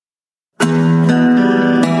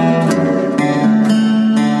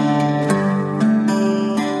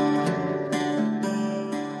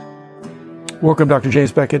Welcome, Dr.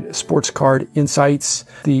 James Beckett, Sports Card Insights,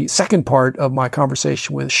 the second part of my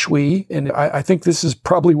conversation with Shui. And I think this is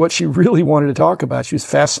probably what she really wanted to talk about. She was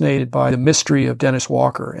fascinated by the mystery of Dennis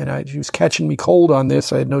Walker. And she was catching me cold on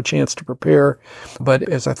this. I had no chance to prepare. But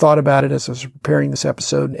as I thought about it, as I was preparing this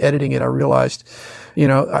episode and editing it, I realized,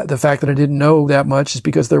 the fact that I didn't know that much is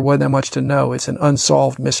because there wasn't that much to know. It's an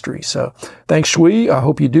unsolved mystery. So thanks, Shui. I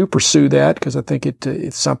hope you do pursue that because I think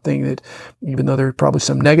it's something that, even though there are probably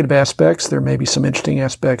some negative aspects, there may be some interesting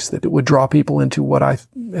aspects that would draw people into what I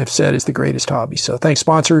have said is the greatest hobby. So thanks,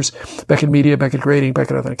 sponsors, Beckett Media, Beckett Grading,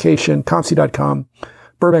 Beckett Authentication, ComC.com,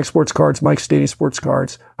 Burbank Sports Cards, Mike Stadium Sports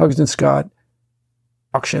Cards, Huggins & Scott,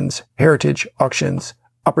 Auctions, Heritage Auctions,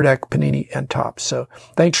 Upper Deck, Panini, and Topps. So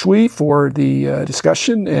thanks, Shui, for the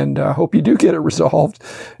discussion, and I hope you do get it resolved,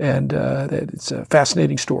 and that it's a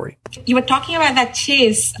fascinating story. You were talking about that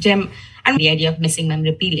chase, Jim, and the idea of missing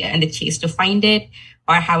memorabilia and the chase to find it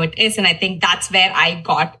or how it is. And I think that's where I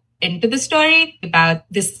got into the story about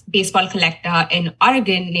this baseball collector in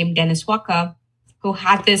Oregon named Dennis Walker, who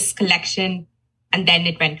had this collection and then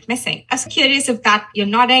it went missing. I was curious if that, you're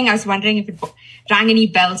nodding, I was wondering if it rang any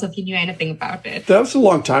bells, if you knew anything about it. That was a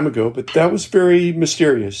long time ago, but that was very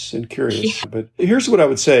mysterious and curious. Yeah. But here's what I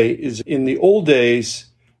would say is in the old days,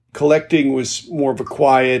 collecting was more of a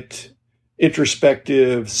quiet,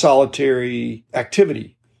 introspective, solitary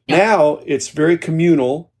activity. Yeah. Now it's very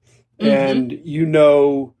communal, and you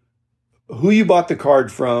know who you bought the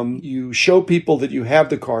card from. You show people that you have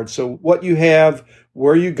the card. So what you have,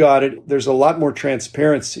 where you got it, there's a lot more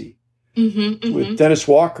transparency. With Dennis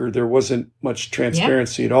Walker, there wasn't much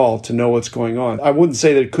transparency at all to know what's going on. I wouldn't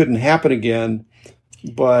say that it couldn't happen again,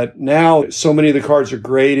 but now so many of the cards are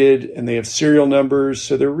graded and they have serial numbers,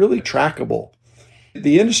 so they're really trackable.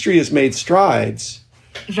 The industry has made strides,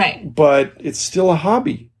 right? But it's still a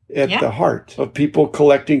hobby at the heart of people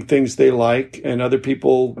collecting things they like and other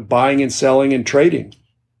people buying and selling and trading.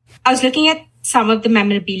 I was looking at some of the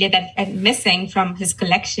memorabilia that went missing from his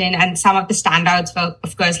collection, and some of the standouts were,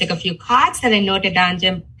 of course, like a few cards that I noted down,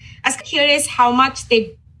 Jim. I was curious how much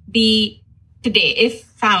they'd be today, if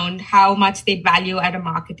found, how much they'd value at a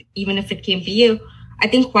market, even if it came to you. I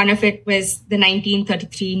think one of it was the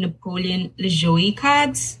 1933 Napoleon LaJoie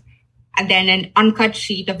cards, and then an uncut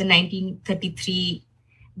sheet of the 1933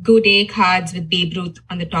 Goudet cards with Babe Ruth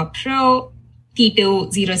on the top row,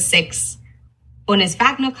 T206 Honus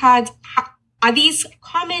Wagner cards. Are these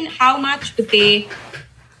common? How much would they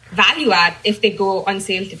value at if they go on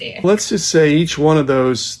sale today? Let's just say each one of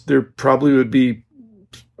those, there probably would be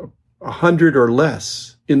 100 or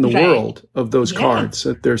less in the world of those cards.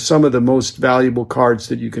 They're some of the most valuable cards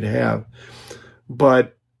that you could have.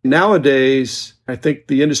 But nowadays, I think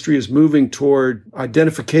the industry is moving toward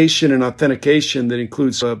identification and authentication that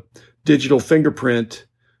includes a digital fingerprint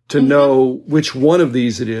to know which one of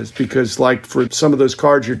these it is. Because like for some of those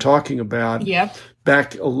cards you're talking about,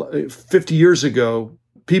 back 50 years ago,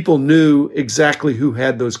 people knew exactly who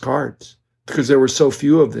had those cards because there were so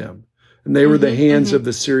few of them. And they were the hands of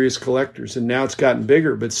the serious collectors. And now it's gotten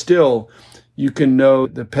bigger, but still you can know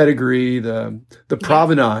the pedigree, the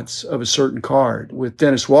provenance of a certain card. With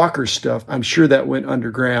Dennis Walker's stuff, I'm sure that went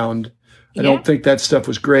underground. I don't think that stuff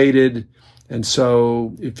was graded. And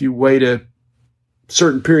so if you wait a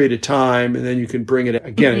certain period of time and then you can bring it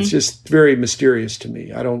again, it's just very mysterious to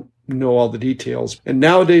me. I don't know all the details. And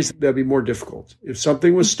nowadays that'd be more difficult. If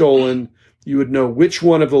something was stolen, you would know which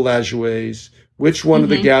one of the LaJoies, which one of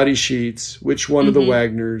the Gowdy sheets, which one of the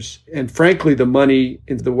Wagners. And frankly, the money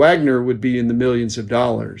into the Wagner would be in the millions of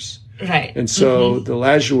dollars. Right. And so the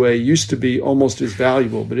LaJoie used to be almost as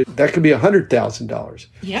valuable, but that could be $100,000.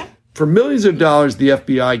 Yeah. For millions of dollars, the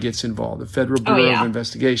FBI gets involved, the Federal Bureau of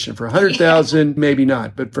Investigation. For $100,000, maybe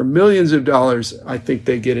not. But for millions of dollars, I think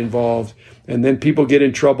they get involved. And then people get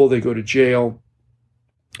in trouble. They go to jail.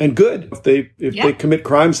 And good. If they commit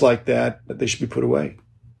crimes like that, they should be put away.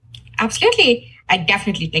 Absolutely. I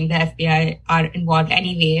definitely think the FBI are involved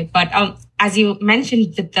anyway. But as you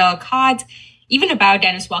mentioned with the cards, even about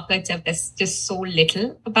Dennis Walker itself, there's just so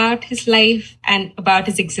little about his life and about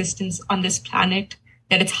his existence on this planet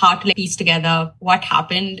that it's hard to piece together what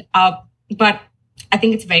happened. But I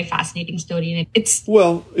think it's a very fascinating story. And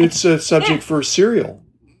it's a subject for Serial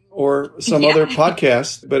or some other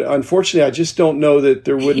podcast. But unfortunately, I just don't know that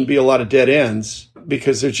there wouldn't be a lot of dead ends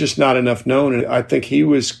because there's just not enough known. And I think he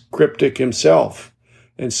was cryptic himself.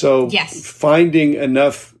 And so finding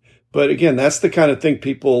enough, but again, that's the kind of thing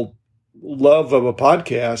people love of a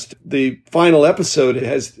podcast. The final episode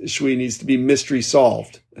needs to be mystery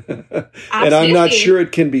solved. And I'm not sure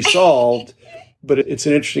it can be solved, but it's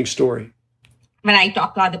an interesting story. When I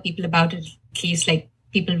talk to other people about it, at least like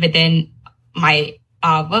people within my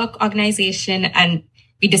work organization, and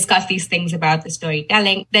we discuss these things about the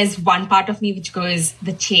storytelling. There's one part of me which goes,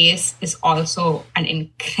 the chase is also an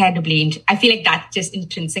incredibly, I feel like that's just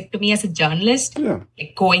intrinsic to me as a journalist,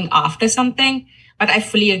 like going after something. But I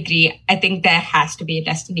fully agree. I think there has to be a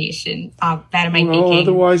destination. Where am I taking?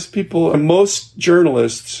 Otherwise people, most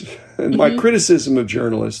journalists, and my criticism of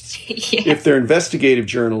journalists, if they're investigative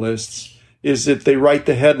journalists, is that they write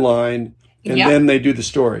the headline and then they do the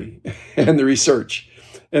story and the research.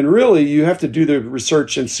 And really, you have to do the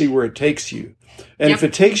research and see where it takes you. And if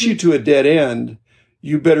it takes you to a dead end,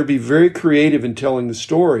 you better be very creative in telling the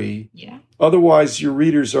story. Yeah. Otherwise, your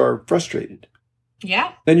readers are frustrated.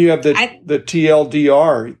 Yeah. Then you have the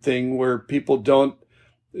TLDR thing where people don't,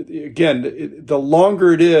 again, the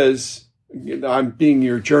longer it is, I'm being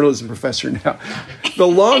your journalism professor now, the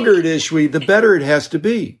longer it is, Shwee, the better it has to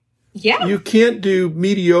be. Yeah. You can't do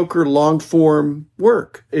mediocre long form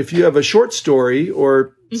work. If you have a short story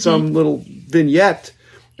or some little vignette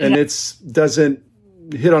and it doesn't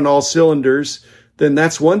hit on all cylinders, then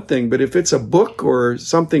that's one thing. But if it's a book or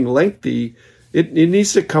something lengthy, it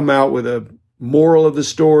needs to come out with a moral of the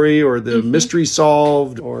story or the mystery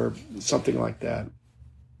solved or something like that.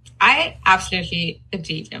 I absolutely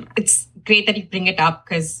agree, Jim. It's great that you bring it up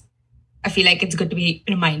because I feel like it's good to be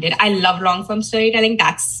reminded. I love long form storytelling.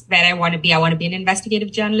 That's where I want to be. I want to be an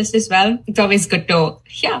investigative journalist as well. It's always good to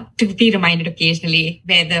be reminded occasionally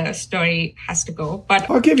where the story has to go. But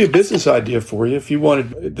I'll give you a business idea for you. If you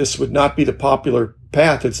wanted, this would not be the popular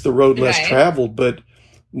path. It's the road less traveled. But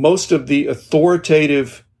most of the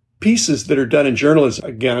authoritative pieces that are done in journalism,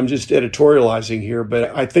 again, I'm just editorializing here,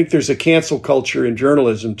 but I think there's a cancel culture in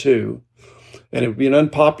journalism too. And it would be an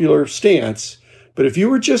unpopular stance. But if you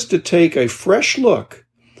were just to take a fresh look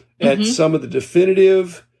at some of the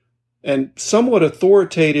definitive and somewhat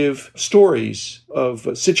authoritative stories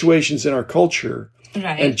of situations in our culture,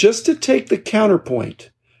 and just to take the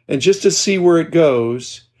counterpoint and just to see where it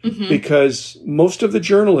goes, because most of the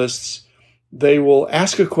journalists, they will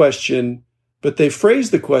ask a question, but they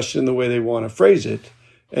phrase the question the way they want to phrase it.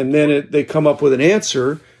 And then they come up with an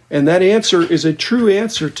answer, and that answer is a true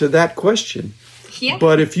answer to that question. Yeah.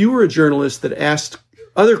 But if you were a journalist that asked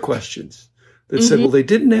other questions, that said, well, they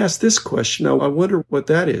didn't ask this question, now I wonder what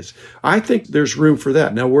that is. I think there's room for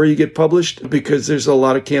that. Now, where you get published, because there's a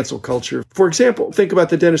lot of cancel culture. For example, think about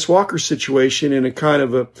the Dennis Walker situation in a kind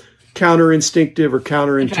of a counterinstinctive or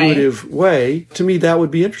counterintuitive way. To me, that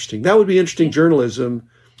would be interesting. That would be interesting journalism.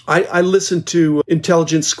 I listen to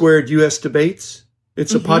Intelligence Squared U.S. Debates.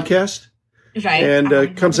 It's a podcast. And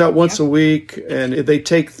it comes out once a week. And they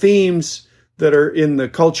take themes that are in the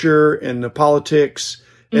culture and the politics,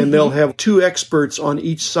 and they'll have two experts on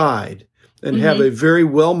each side and have a very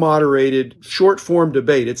well-moderated, short-form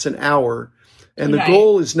debate. It's an hour. And the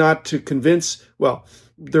goal is not to convince, well,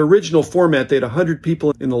 the original format, they had 100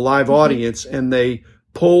 people in the live audience, and they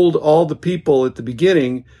polled all the people at the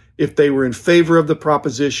beginning if they were in favor of the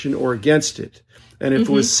proposition or against it. And if it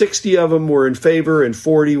was 60 of them were in favor and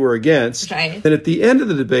 40 were against, then at the end of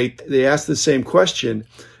the debate, they asked the same question.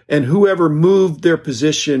 And whoever moved their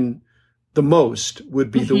position the most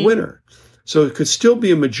would be the winner. So it could still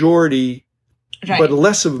be a majority, but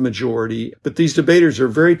less of a majority. But these debaters are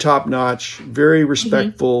very top-notch, very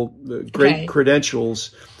respectful, great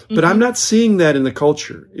credentials. But I'm not seeing that in the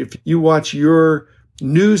culture. If you watch your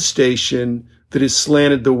news station that is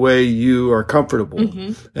slanted the way you are comfortable,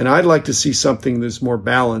 and I'd like to see something that's more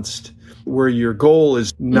balanced, where your goal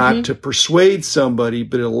is not to persuade somebody,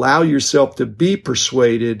 but allow yourself to be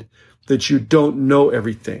persuaded that you don't know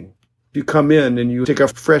everything. You come in and you take a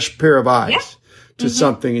fresh pair of eyes to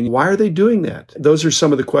something. And why are they doing that? Those are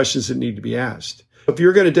some of the questions that need to be asked. If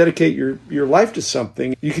you're going to dedicate your life to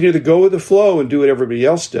something, you can either go with the flow and do what everybody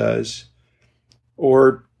else does,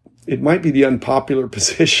 or it might be the unpopular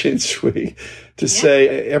position, Shwee, to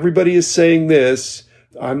say, everybody is saying this.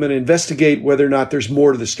 I'm going to investigate whether or not there's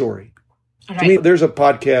more to the story. To me, there's a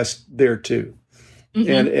podcast there too.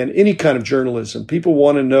 And any kind of journalism. People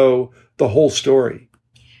want to know the whole story.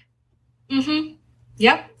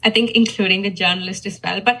 Yep. I think including the journalist as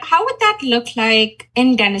well. But how would that look like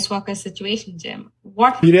in Dennis Walker's situation, Jim?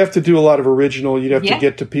 You'd have to do a lot of original. You'd have to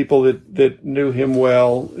get to people that knew him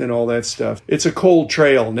well and all that stuff. It's a cold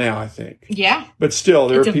trail now, I think. Yeah. But still,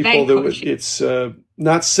 there are people that it's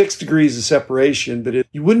not 6 degrees of separation, but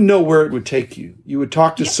you wouldn't know where it would take you. You would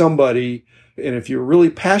talk to somebody, and if you're really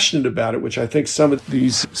passionate about it, which I think some of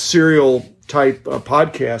these serial type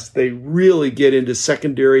podcasts, they really get into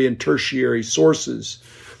secondary and tertiary sources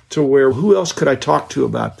to where, who else could I talk to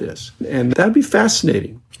about this? And that'd be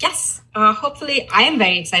fascinating. Yes. Hopefully, I am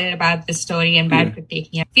very excited about this story and where it could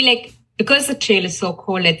take me. I feel like because the trail is so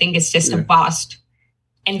cold, I think it's just a vast,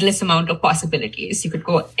 endless amount of possibilities. You could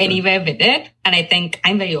go anywhere with it. And I think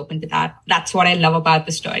I'm very open to that. That's what I love about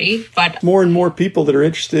the story. But more and more people that are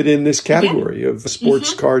interested in this category of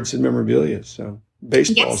sports cards and memorabilia. So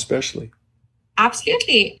baseball, especially.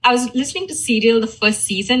 Absolutely. I was listening to Serial, the first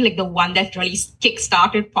season, like the one that really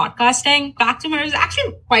kick-started podcasting. Back to me, it was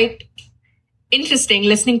actually quite interesting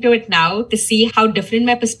listening to it now to see how different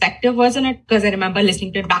my perspective was on it. Because I remember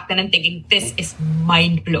listening to it back then and thinking, this is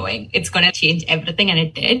mind-blowing. It's going to change everything. And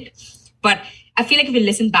it did. But I feel like if you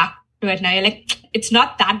listen back to it now, you're like, it's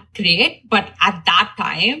not that great. But at that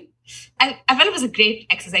time, I felt it was a great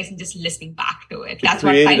exercise in just listening back to it. That's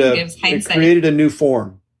what time gives hindsight. It created a new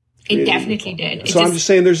form. It definitely did. So I'm just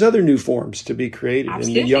saying there's other new forms to be created.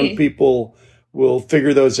 Absolutely. And the young people will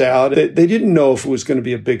figure those out. They didn't know if it was going to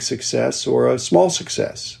be a big success or a small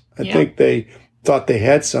success. I think they thought they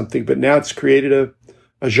had something, but now it's created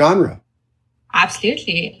a genre.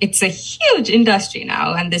 Absolutely. It's a huge industry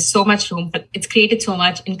now, and there's so much room. But it's created so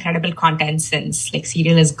much incredible content since like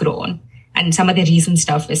Serial has grown. And some of the recent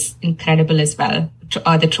stuff is incredible as well.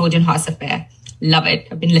 The Trojan Horse Affair. Love it.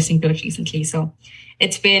 I've been listening to it recently. So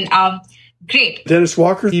it's been great. Dennis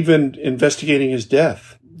Walker even investigating his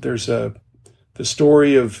death. There's the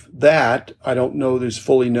story of that. I don't know there's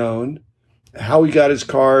fully known. How he got his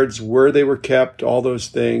cards, where they were kept, all those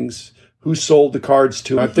things. Who sold the cards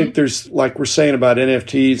to. I think there's, like we're saying about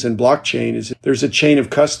NFTs and blockchain, is there's a chain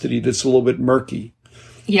of custody that's a little bit murky.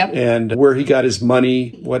 Yep. And where he got his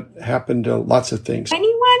money, what happened to lots of things.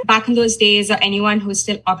 Anyone back in those days or anyone who's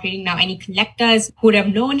still operating now, any collectors who would have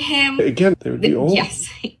known him? Again, they would be old. Yes.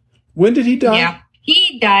 When did he die? Yeah.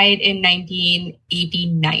 He died in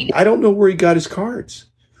 1989. I don't know where he got his cards.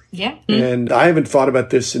 Yeah. And I haven't thought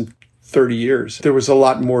about this in 30 years. There was a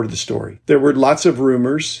lot more to the story. There were lots of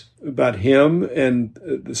rumors about him and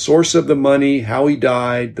the source of the money, how he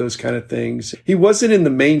died, those kind of things. He wasn't in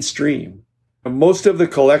the mainstream. Most of the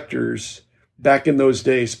collectors back in those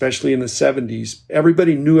days, especially in the 70s,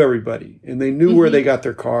 everybody knew everybody and they knew where they got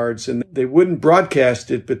their cards, and they wouldn't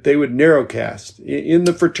broadcast it, but they would narrowcast in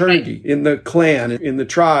the fraternity, in the clan, in the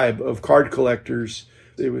tribe of card collectors.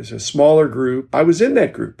 It was a smaller group. I was in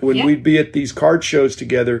that group. When we'd be at these card shows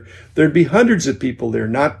together, there'd be hundreds of people there,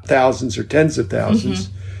 not thousands or tens of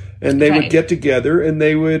thousands. And they would get together and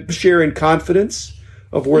they would share in confidence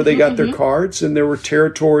of where they got their cards. And there were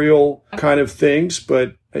territorial kind of things,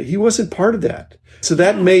 but he wasn't part of that. So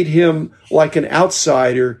that made him like an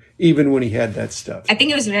outsider, even when he had that stuff. I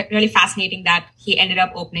think it was really fascinating that he ended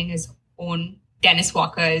up opening his own Dennis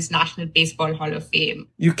Walker's National Baseball Hall of Fame.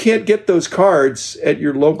 You can't get those cards at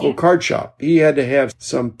your local card shop. He had to have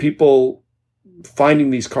some people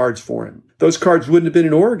finding these cards for him. Those cards wouldn't have been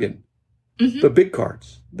in Oregon. The big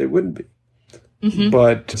cards, they wouldn't be.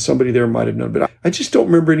 But somebody there might have known. But I just don't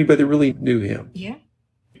remember anybody that really knew him. Yeah.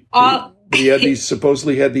 He had these,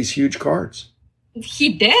 supposedly had these huge cards.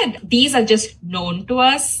 He did. These are just known to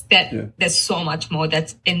us. That there's so much more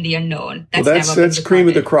that's in the unknown. That's cream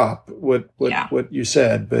of the crop, what you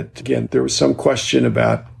said. But again, there was some question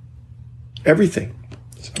about everything.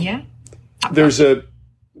 So there's a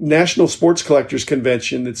National Sports Collectors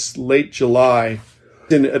Convention that's late July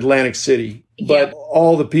in Atlantic City. But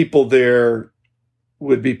all the people there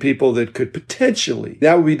would be people that could potentially,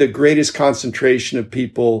 that would be the greatest concentration of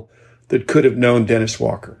people that could have known Dennis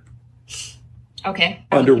Walker. Okay.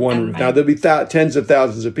 Under one roof. Now, there'll be tens of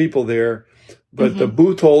thousands of people there, but the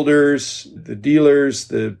booth holders, the dealers,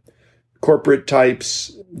 the corporate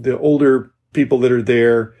types, the older people that are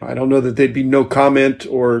there, I don't know that they'd be no comment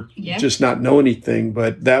or just not know anything,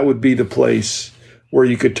 but that would be the place where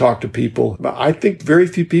you could talk to people. But I think very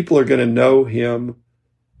few people are going to know him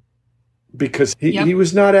because he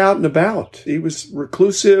was not out and about. He was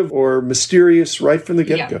reclusive or mysterious right from the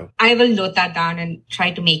get-go. I will note that down and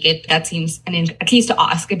try to make it. That seems, at least to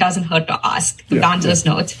ask. It doesn't hurt to ask. The answers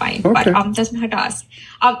no, it's fine. Okay. But doesn't hurt to ask.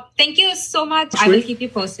 Thank you so much. Sweet. I will keep you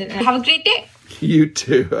posted. Have a great day. You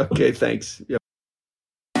too. Okay, thanks. Yep.